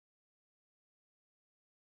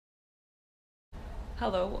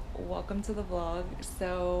Hello, welcome to the vlog.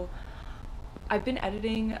 So I've been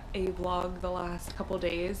editing a vlog the last couple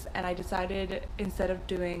days and I decided instead of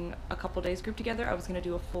doing a couple days group together, I was going to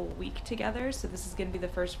do a full week together. So this is going to be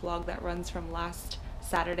the first vlog that runs from last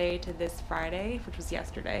Saturday to this Friday, which was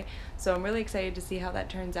yesterday. So I'm really excited to see how that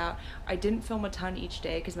turns out. I didn't film a ton each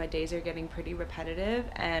day because my days are getting pretty repetitive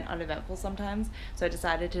and uneventful sometimes. So I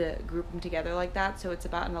decided to group them together like that. So it's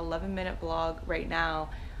about an 11-minute vlog right now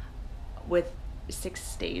with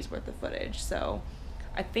 6 days worth of footage. So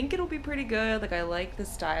I think it'll be pretty good. Like, I like the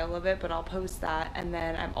style of it, but I'll post that. And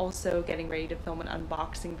then I'm also getting ready to film an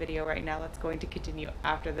unboxing video right now that's going to continue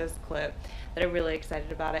after this clip that I'm really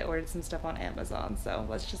excited about. I ordered some stuff on Amazon, so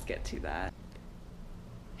let's just get to that.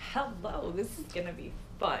 Hello, this is gonna be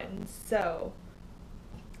fun. So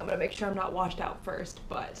I'm gonna make sure I'm not washed out first,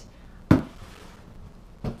 but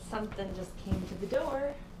something just came to the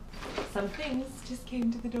door. Some things just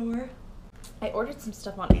came to the door. I ordered some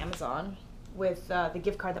stuff on Amazon with the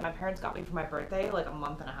gift card that my parents got me for my birthday like a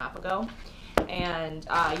month and a half ago. And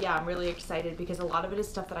yeah, I'm really excited because a lot of it is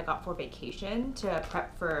stuff that I got for vacation to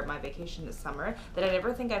prep for my vacation this summer that I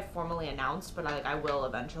never think I've formally announced, but I will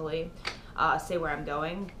eventually say where I'm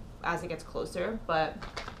going as it gets closer. But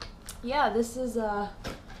yeah, this is 5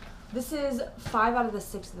 out of the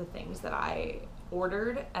 6 of the things that I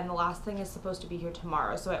ordered, and the last thing is supposed to be here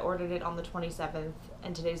tomorrow. So I ordered it on the 27th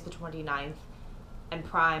and today's the 29th, and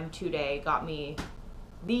Prime 2-day got me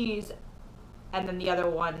these, and then the other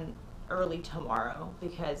one early tomorrow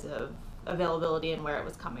because of availability and where it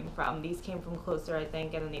was coming from. These came from closer, I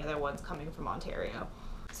think, and then the other one's coming from Ontario.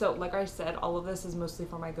 So like I said, all of this is mostly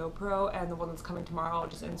for my GoPro, and the one that's coming tomorrow I'll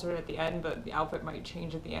just insert it at the end, but the outfit might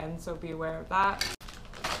change at the end, so be aware of that.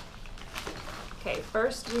 Okay,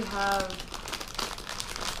 first we have,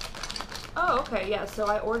 oh, okay, yeah, so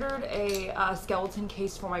I ordered a skeleton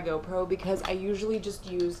case for my GoPro because I usually just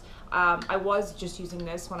use, I was just using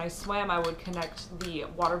this. When I swam, I would connect the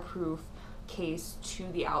waterproof case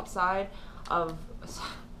to the outside of,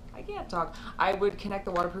 I can't talk. I would connect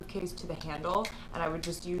the waterproof case to the handle and I would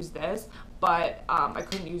just use this, but I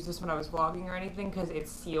couldn't use this when I was vlogging or anything because it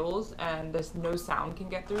seals and no sound can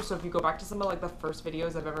get through. So if you go back to some of like the first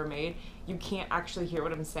videos I've ever made, you can't actually hear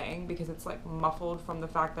what I'm saying because it's like muffled from the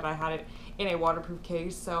fact that I had it in a waterproof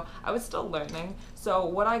case. So I was still learning. So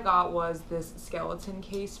what I got was this skeleton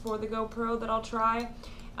case for the GoPro that I'll try.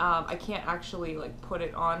 I can't actually like put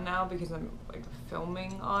it on now because I'm like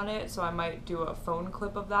filming on it, so I might do a phone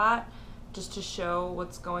clip of that just to show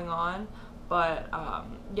what's going on. But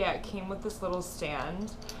yeah, it came with this little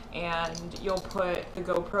stand, and you'll put the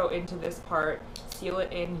GoPro into this part, seal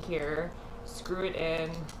it in here, screw it in.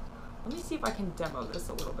 Let me see if I can demo this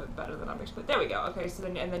a little bit better than I'm explaining. There we go. Okay, so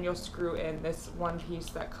then you'll screw in this one piece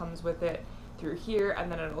that comes with it through here,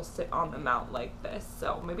 and then it'll sit on the mount like this.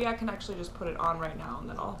 So maybe I can actually just put it on right now and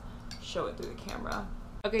then I'll show it through the camera.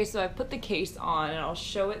 Okay, so I put the case on and I'll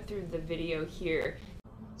show it through the video here.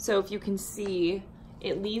 So if you can see,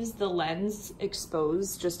 it leaves the lens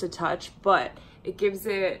exposed just a touch, but it gives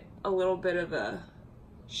it a little bit of a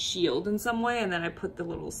shield in some way, and then I put the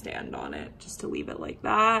little stand on it just to leave it like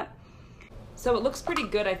that. So it looks pretty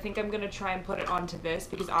good. I think I'm gonna try and put it onto this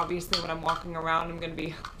because obviously when I'm walking around, I'm gonna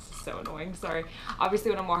be, this is so annoying, sorry.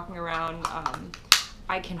 Obviously when I'm walking around,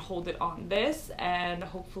 I can hold it on this and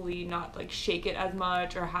hopefully not like shake it as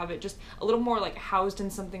much or have it just a little more like housed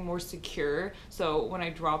in something more secure. So when I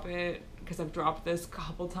drop it, because I've dropped this a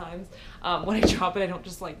couple times, when I drop it, I don't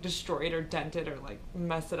just like destroy it or dent it or like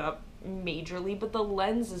mess it up majorly, but the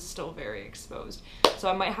lens is still very exposed. So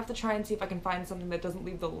I might have to try and see if I can find something that doesn't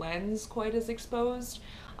leave the lens quite as exposed,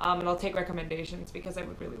 and I'll take recommendations because I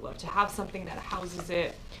would really love to have something that houses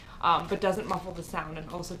it, but doesn't muffle the sound and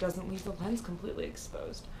also doesn't leave the lens completely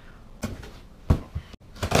exposed.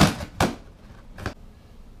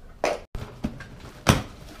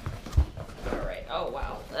 Alright, oh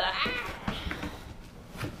wow.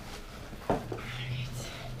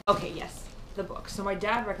 Okay, yes, the book. So my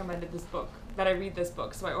dad recommended this book, that I read this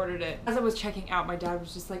book, so I ordered it. As I was checking out, my dad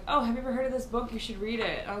was just like, oh, have you ever heard of this book? You should read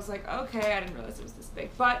it. I was like, okay, I didn't realize it was this big,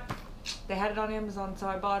 but they had it on Amazon, so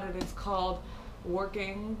I bought it. It's called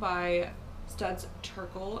Working by Studs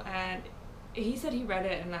Terkel, and he said he read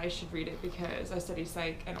it and I should read it because I study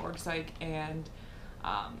psych and org psych, and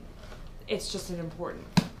it's just an important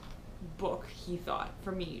book, he thought,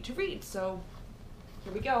 for me to read, so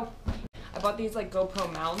here we go. I bought these like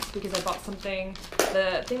GoPro mounts because I bought something,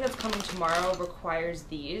 the thing that's coming tomorrow requires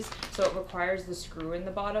these, so it requires the screw in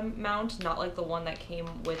the bottom mount, not like the one that came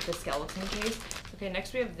with the skeleton case. Okay,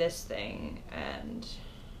 next we have this thing, and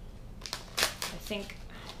I think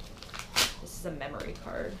this is a memory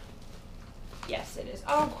card. Yes, it is.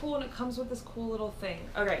 Oh, cool, and it comes with this cool little thing.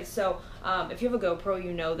 Okay, so if you have a GoPro,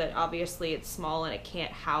 you know that obviously it's small and it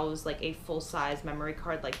can't house like a full-size memory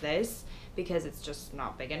card like this because it's just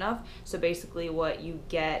not big enough. So basically what you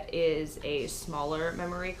get is a smaller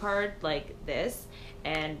memory card like this,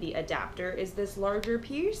 and the adapter is this larger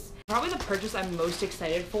piece. Probably the purchase I'm most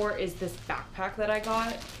excited for is this backpack that I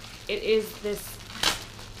got. It is this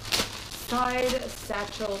side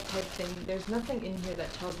satchel type thing. There's nothing in here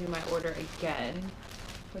that tells me my order again,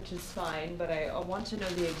 which is fine, but I want to know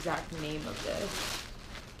the exact name of this.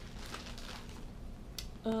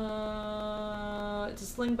 It's a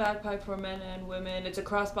sling backpack for men and women. It's a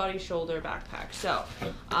crossbody shoulder backpack. So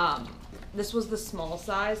this was the small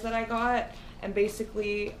size that I got, and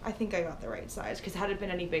basically I think I got the right size, because had it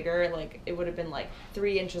been any bigger, like it would have been like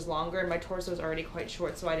 3 inches longer, and my torso is already quite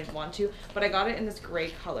short, so I didn't want to. But I got it in this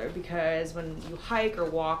gray color because when you hike or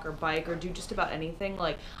walk or bike or do just about anything,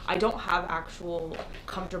 like I don't have actual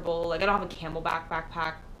comfortable, like I don't have a Camelback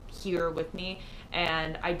backpack here with me,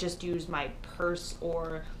 and I just use my purse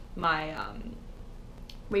or my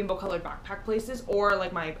rainbow colored backpack places, or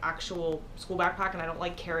like my actual school backpack, and I don't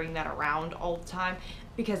like carrying that around all the time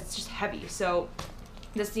because it's just heavy. So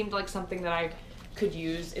this seemed like something that I could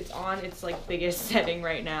use. It's on its like biggest setting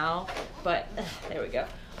right now, but there we go.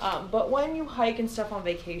 But when you hike and stuff on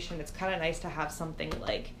vacation, it's kind of nice to have something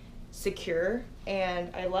like secure,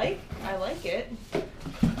 and I like it.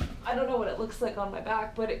 I don't know what it looks like on my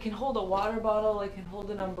back, but it can hold a water bottle, it can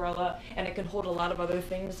hold an umbrella, and it can hold a lot of other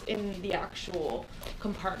things in the actual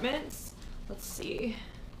compartments. Let's see.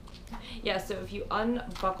 Yeah, so if you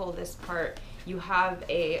unbuckle this part, you have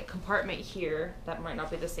a compartment here that might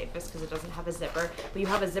not be the safest because it doesn't have a zipper, but you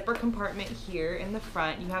have a zipper compartment here in the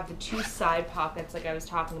front. You have the 2 side pockets like I was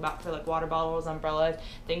talking about for like water bottles, umbrellas,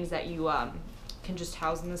 things that you can just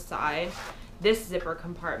house on the side. This zipper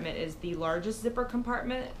compartment is the largest zipper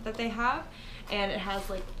compartment that they have, and it has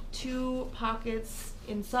like 2 pockets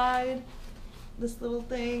inside this little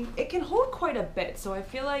thing. It can hold quite a bit, so I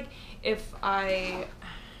feel like if I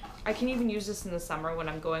can even use this in the summer when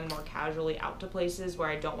I'm going more casually out to places where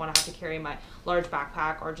I don't want to have to carry my large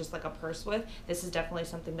backpack or just like a purse with. This is definitely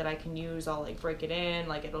something that I can use. I'll like break it in,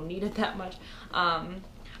 like it'll need it that much.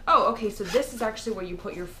 Oh, okay, so this is actually where you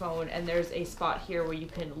put your phone, and there's a spot here where you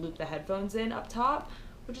can loop the headphones in up top,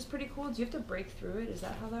 which is pretty cool. Do you have to break through it? Is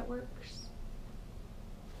that how that works?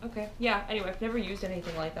 Okay, yeah, anyway, I've never used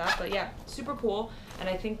anything like that, but yeah, super cool, and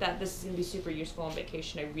I think that this is going to be super useful on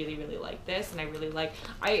vacation. I really, really like this, and I really like,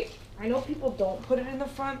 I know people don't put it in the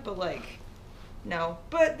front, but like, no,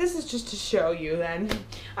 but this is just to show you then.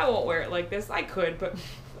 I won't wear it like this. I could, but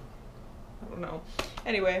I don't know.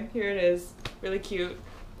 Anyway, here it is, really cute.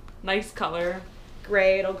 Nice color,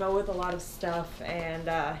 gray, it'll go with a lot of stuff, and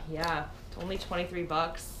yeah, it's only 23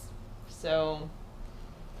 bucks, so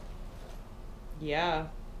yeah,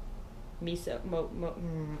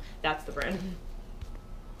 that's the brand.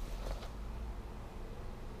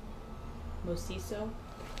 Mosiso?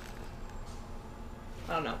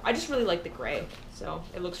 I don't know, I just really like the gray, so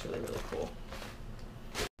it looks really, really cool.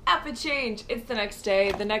 Outfit change. It's the next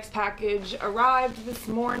day. The next package arrived this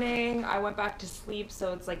morning. I went back to sleep,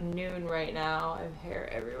 so it's like noon right now. I have hair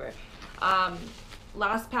everywhere.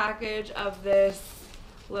 Last package of this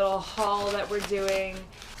little haul that we're doing.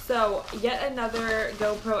 So yet another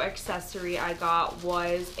GoPro accessory I got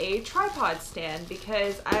was a tripod stand,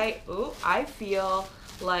 because I feel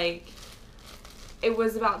like it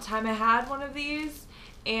was about time I had one of these.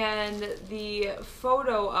 And the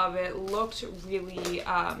photo of it looked really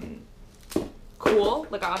cool.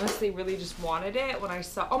 Like, I honestly really just wanted it when I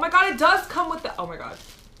saw. Oh my god, it does come with the. Oh my god,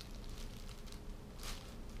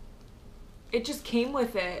 it just came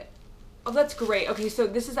with it. Oh, that's great. Okay, so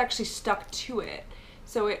this is actually stuck to it.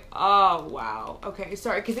 So it. Oh wow. Okay,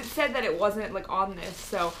 sorry, because it said that it wasn't like on this.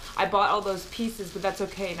 So I bought all those pieces, but that's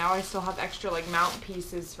okay. Now I still have extra like mount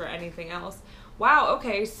pieces for anything else. Wow.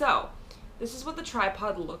 Okay, so. This is what the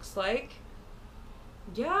tripod looks like.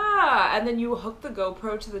 Yeah, and then you hook the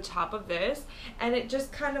GoPro to the top of this, and it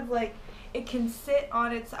just kind of like, it can sit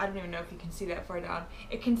on its, I don't even know if you can see that far down.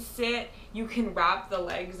 It can sit, you can wrap the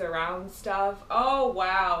legs around stuff. Oh,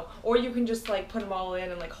 wow. Or you can just like put them all in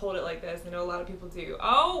and like hold it like this. I know a lot of people do.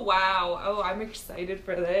 Oh, wow. Oh, I'm excited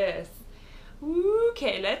for this.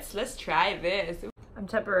 Okay, let's try this. I'm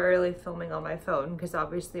temporarily filming on my phone because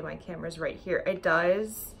obviously my camera's right here. It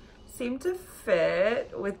does seem to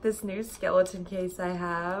fit with this new skeleton case I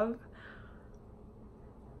have.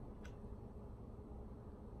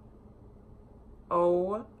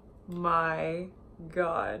 Oh my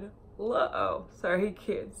god. Look. Oh, sorry, you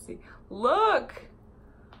can't see. Look.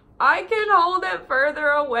 I can hold it further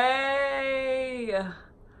away.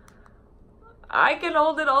 I can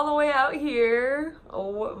hold it all the way out here.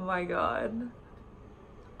 Oh my God.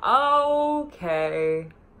 Okay.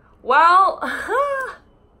 Well, I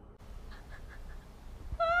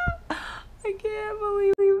can't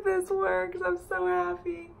believe this works. I'm so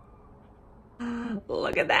happy.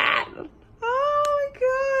 Look at that. Oh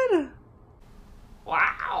my God.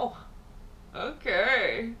 Wow.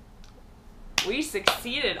 Okay. We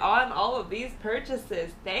succeeded on all of these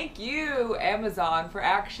purchases. Thank you, Amazon, for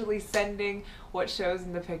actually sending what shows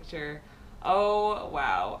in the picture. Oh,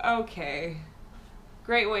 wow. Okay.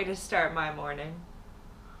 Great way to start my morning.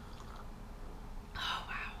 Oh,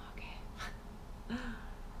 wow. Okay.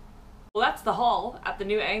 Well, that's the haul at the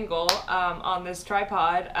new angle on this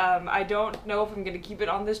tripod. I don't know if I'm going to keep it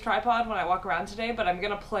on this tripod when I walk around today, but I'm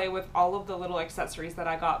going to play with all of the little accessories that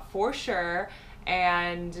I got for sure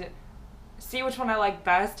and see which one I like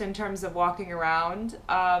best in terms of walking around.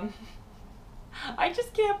 I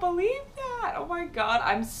just can't believe that. Oh my God,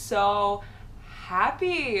 I'm so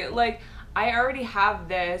happy. Like, I already have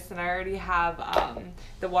this and I already have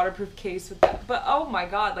the waterproof case with that, but oh my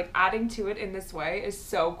God, like adding to it in this way is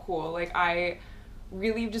so cool. Like, I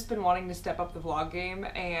really have just been wanting to step up the vlog game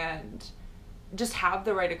and just have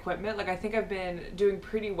the right equipment. Like, I think I've been doing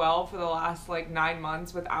pretty well for the last like 9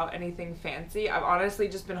 months without anything fancy. I've honestly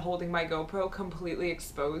just been holding my GoPro completely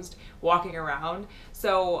exposed walking around,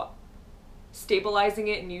 so stabilizing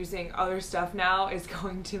it and using other stuff now is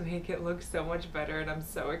going to make it look so much better, and I'm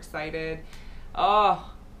so excited.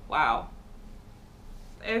 Oh wow.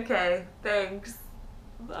 Okay, thanks.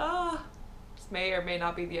 This may or may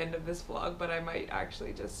not be the end of this vlog, but I might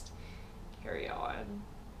actually just carry on.